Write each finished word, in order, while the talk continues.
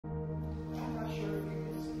sure if you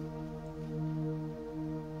can see it.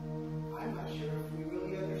 I'm not sure if we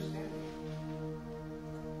really understand it.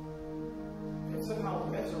 And somehow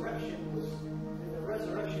the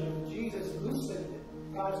resurrection of Jesus loosened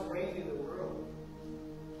God's reign in the world.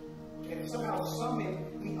 And somehow summoned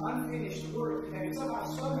the unfinished work. And somehow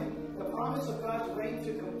summoned the promise of God's reign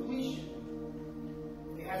to completion.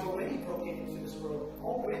 It has already broken into this world,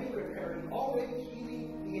 already repairing, already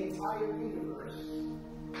healing the entire universe.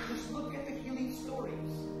 Just look at the healing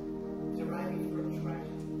stories deriving from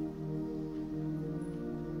tragedy.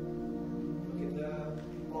 Look at the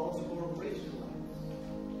Baltimore Bridge collapse,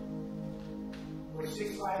 where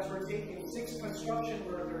 6 lives were taken, 6 construction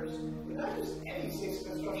workers, but not just any 6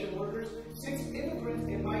 construction workers, 6 immigrant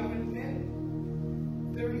and migrant men.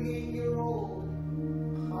 38-year-old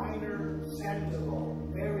Minor Sandoval,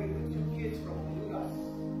 married with 2 kids from Honduras.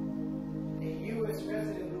 A U.S.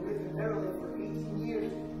 resident who lived in Maryland for 18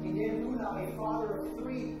 years. Miguel Luna, a father of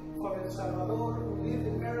 3 from El Salvador, who lived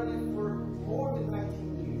in Maryland for more than 19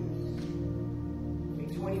 years. A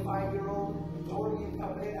 25-year-old Dorian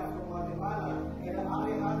Cabrera from Guatemala, and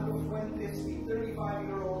Alejandro Fuentes, a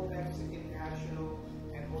 35-year-old Mexican national,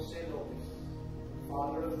 and Jose Lopez,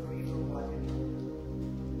 father of 3 from Guatemala.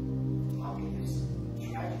 How can this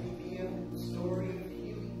tragedy be a story of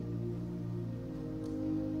healing?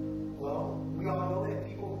 Well, we all know that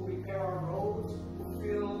people who repair our roads, who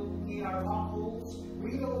fill in our potholes,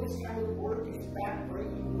 we know this kind of work is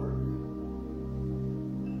back-breaking work.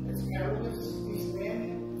 It's perilous. These men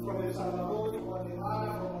from El Salvador, from Guatemala,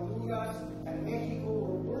 from Honduras, and Mexico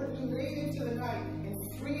were working late into the night in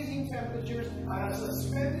freezing temperatures on a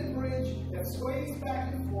suspended bridge that sways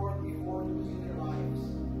back and forth before losing their lives.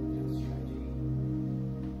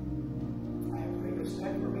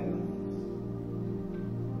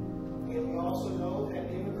 And we also know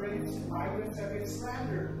that immigrants and migrants have been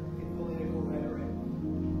slandered in political rhetoric,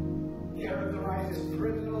 characterized as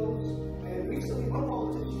criminals, and recently one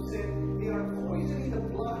politician said they are poisoning the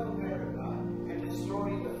blood of America and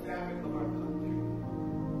destroying the fabric of our country.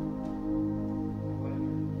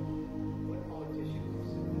 What politician is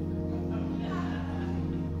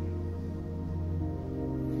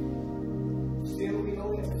that? Still, we know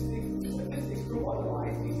that statistics prove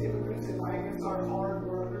otherwise. These immigrants and migrants are hard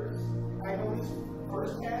workers. I know this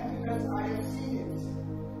firsthand because I have seen it.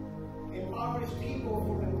 Impoverished people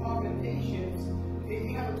from impoverished nations,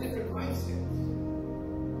 they have a different mindset.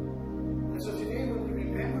 And so today when we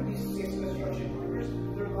remember these 6 construction workers,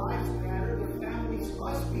 their lives matter, their families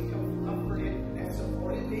must be comforted and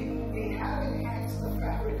supported. They have enhanced the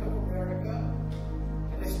fabric of America.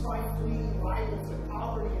 And despite fleeing violence and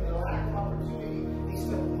poverty and the lack of opportunity, they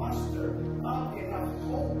still muster up enough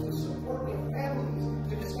hope to support their families,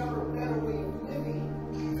 to discover a better way of living.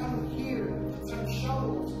 Come here, some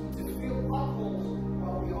shovels, to fill potholes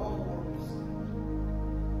while we all work.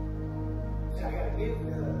 So I got to give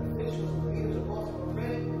the officials and leaders of Baltimore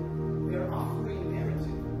credit. They're offering a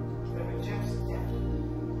narrative that rejects death and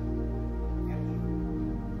evil.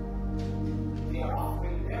 They are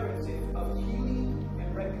offering a narrative of healing and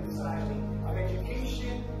reconciling, of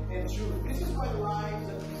education and truth. This is why the lives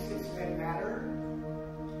of these 6 men matter,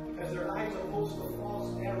 because their lives oppose the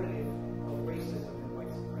false narrative of racism and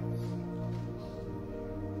white supremacy.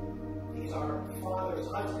 These are fathers,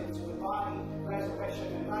 husbands who embody resurrection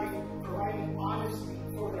and life, providing honesty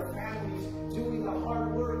for their families, doing the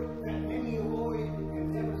hard work that many avoid,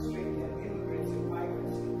 and demonstrate that immigrants and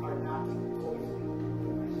migrants are not poisoning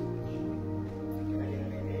the resurrection. Can I get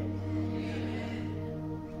an amen?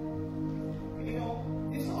 You know,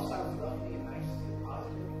 this all sounds lovely and nice and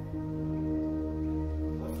positive.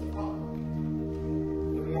 What's the problem?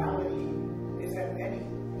 The reality is that many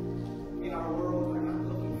in our world are not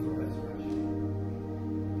looking for resurrection.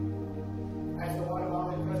 As the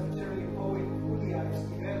Guatemalan Presbyterian poet Julia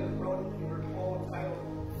Esquivel wrote in her poem titled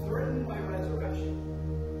 "Threatened by Resurrection."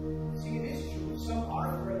 See, it is true. Some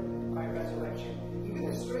are threatened by resurrection. Even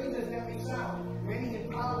as strange as that may sound, many in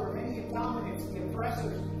power, many in dominance, the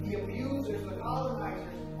oppressors, the abusers, the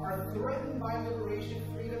colonizers, are threatened by liberation,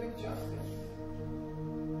 freedom, and justice.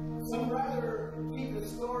 Some rather keep the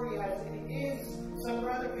story as it is. Some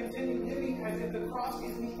rather continue living as if the cross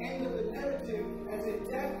is the end of the narrative, as if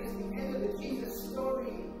death is the end of the Jesus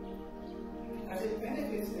story, as it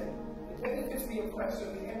benefits them. It benefits the oppressor,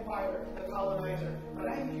 the empire, the colonizer. But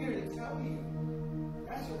I'm here to tell you,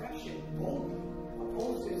 resurrection boldly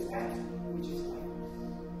opposes that which is lifeless.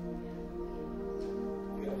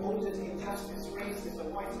 It opposes injustice,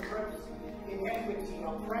 racism, white supremacy, inequity,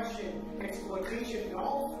 oppression, exploitation, and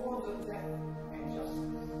all forms of death and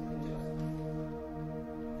justice.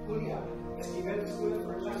 Julia Esquivel stood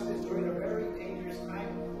for justice during a very dangerous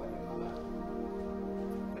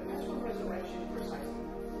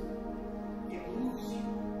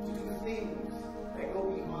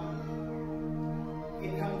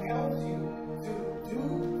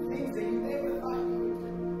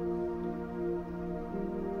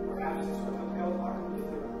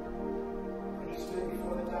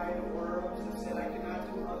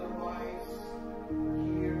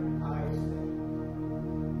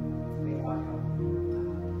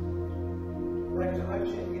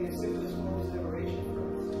resurrection in its simplest form is liberation for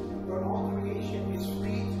us. Where all creation is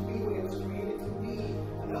free to be what it was created to be.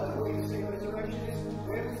 Another way to say resurrection is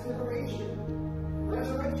where is liberation.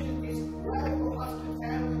 Resurrection is radical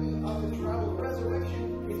hospitality of the traveler.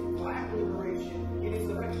 Resurrection is black liberation. It is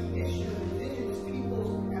the recognition of indigenous peoples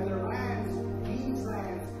and their lands, these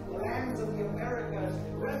lands, the lands of the Americas.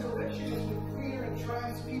 Resurrection is when queer and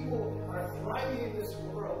trans people are thriving in this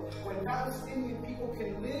world. When Palestinian people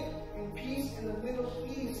can live in peace in the Middle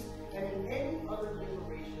East and in any other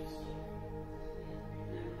liberations.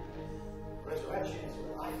 Resurrection is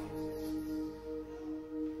where life exists.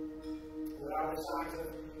 Without the signs of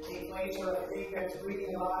take place or a thing that's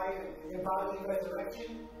breathing alive and embodying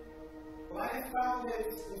resurrection, well, I have found that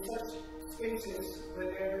in such spaces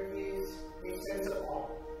where there is a sense of awe,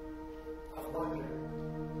 of wonder,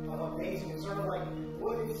 of amazement. It's sort of like,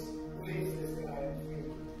 what is this that I am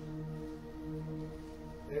feeling?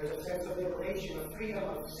 There's a sense of liberation, of freedom,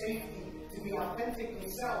 of safety, to be authentically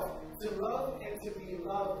self, to love and to be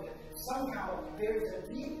loved. Somehow there is a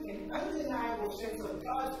deep and undeniable sense of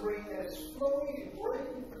God's grace that is flowing and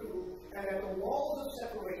breaking through, and that the walls of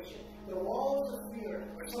separation, the walls of fear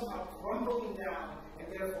are somehow crumbling down, and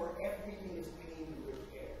therefore everything is being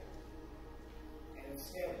repaired. And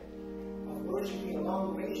instead of worshiping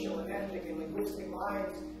along racial and ethnic and linguistic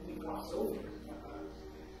lines, we cross over,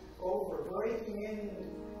 breaking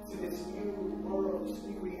into this new world, this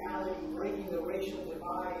new reality, breaking the racial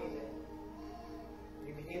divide.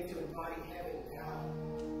 We begin to embody heaven now.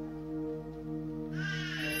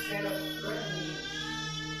 And instead of threatening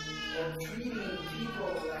or treating people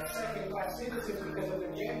as second-class citizens because of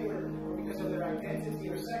their gender or because of their identity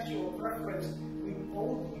or sexual preference, we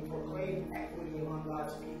boldly proclaim equity among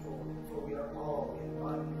God's people, for we are all in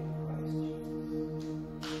one in Christ Jesus.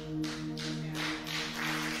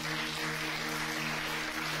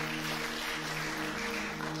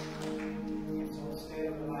 And so instead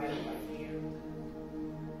of abiding by fear,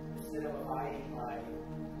 instead of abiding by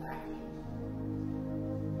action,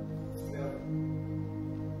 instead of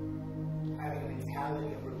having a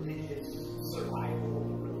mentality of religious survival,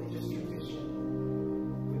 of religious tradition,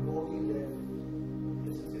 we boldly live.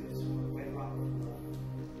 Listen to this from a bedrock of love.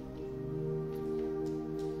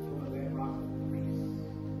 From a bedrock of grace.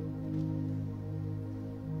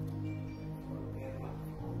 From a bedrock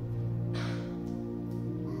of hope.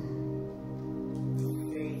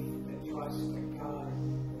 Faith and trust that God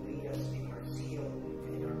will lead us in our zeal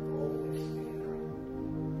and in our boldness and in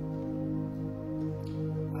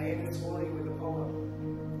our. I end this morning with a poem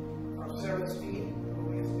from Sarah Speed, who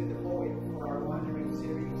has been the poet for our Wandering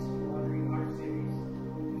series, Wandering Art series,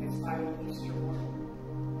 and it's titled Easter Morning.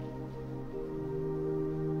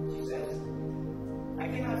 She says, I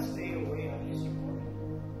cannot stay away on Easter morning.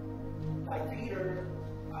 Like Peter,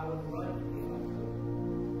 I would run if I could.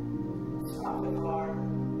 Stop the car,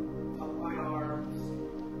 up my arms,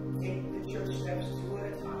 take the church steps 2 at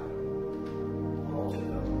a time, all to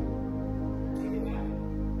know. Did it happen?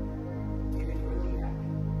 Did it really happen?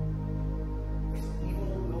 Is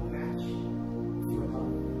evil no match for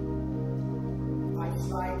love? I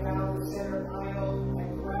slide down the center